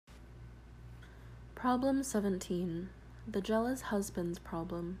Problem 17. The jealous husband's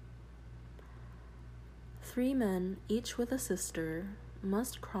problem. 3 men, each with a sister,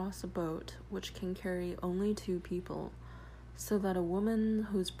 must cross a boat which can carry only 2 people, so that a woman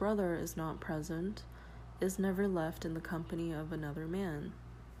whose brother is not present is never left in the company of another man.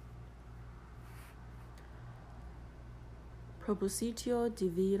 Propositio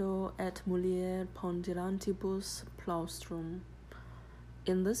diviro et mulier ponderantibus plaustrum.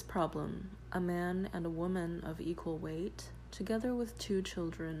 In this problem, a man and a woman of equal weight, together with 2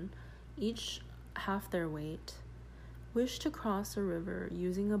 children, each half their weight, wish to cross a river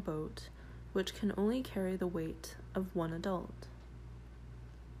using a boat which can only carry the weight of 1 adult.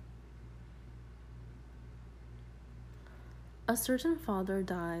 A certain father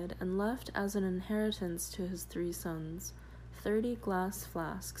died and left as an inheritance to his 3 sons 30 glass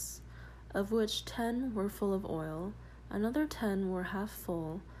flasks, of which 10 were full of oil, another 10 were half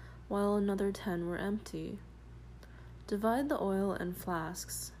full, while another 10 were empty. Divide the oil and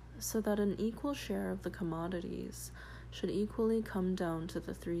flasks, so that an equal share of the commodities should equally come down to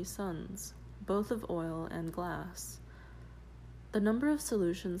the 3 sons, both of oil and glass. The number of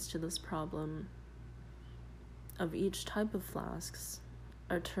solutions to this problem of each type of flasks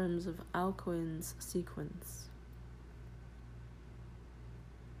are terms of Acuendos sequence.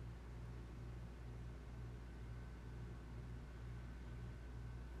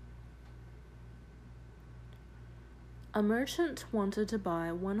 A merchant wanted to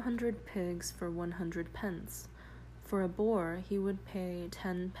buy 100 pigs for 100 pence. For a boar he would pay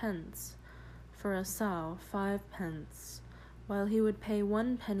 10 pence, for a sow 5 pence, while he would pay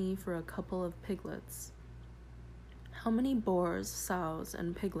 1 penny for a couple of piglets. How many boars, sows,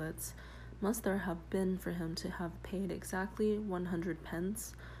 and piglets must there have been for him to have paid exactly 100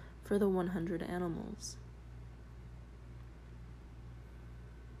 pence for the 100 animals?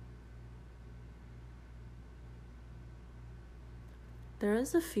 There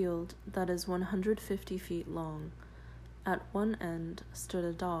is a field that is 150 feet long. At one end stood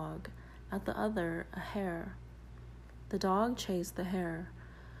a dog, at the other a hare. The dog chased the hare.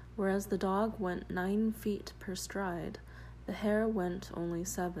 Whereas the dog went 9 feet per stride, the hare went only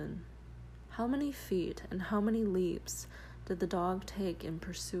 7. How many feet and how many leaps did the dog take in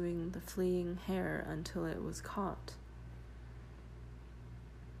pursuing the fleeing hare until it was caught?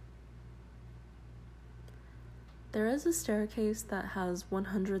 There is a staircase that has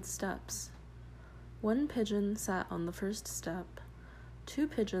 100 steps. 1 pigeon sat on the first step, 2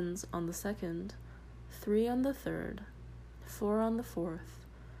 pigeons on the second, 3 on the third, 4 on the fourth,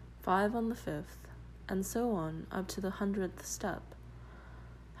 5 on the 5th, and so on up to the 100th step.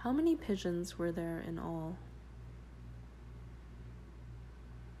 How many pigeons were there in all?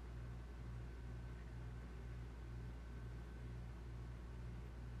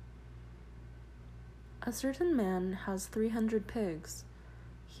 A certain man has 300 pigs.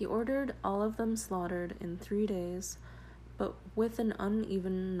 He ordered all of them slaughtered in 3 days, but with an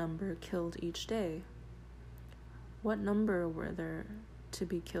uneven number killed each day. What number were there to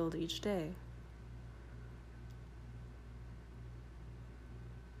be killed each day?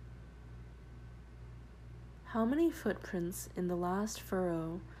 How many footprints in the last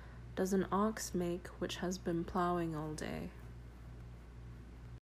furrow does an ox make which has been plowing all day?